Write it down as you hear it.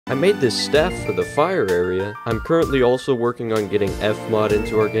I made this staff for the fire area. I'm currently also working on getting Fmod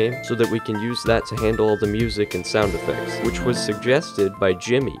into our game so that we can use that to handle all the music and sound effects, which was suggested by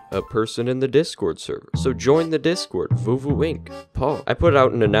Jimmy, a person in the Discord server. So join the Discord, Vuvu Inc. Paul. I put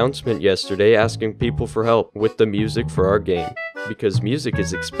out an announcement yesterday asking people for help with the music for our game, because music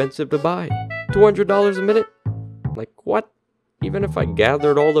is expensive to buy. $200 a minute? Like what? Even if I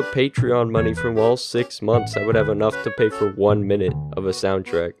gathered all the Patreon money from all 6 months, I would have enough to pay for 1 minute of a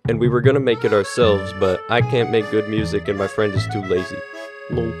soundtrack. And we were gonna make it ourselves, but I can't make good music and my friend is too lazy.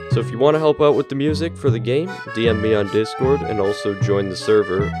 Lol. So if you want to help out with the music for the game, DM me on Discord and also join the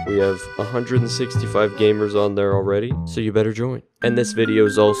server. We have 165 gamers on there already, so you better join. And this video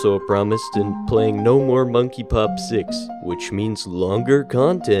is also a promise in playing no more Monkey Pop 6, which means longer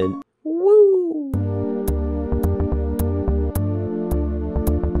content.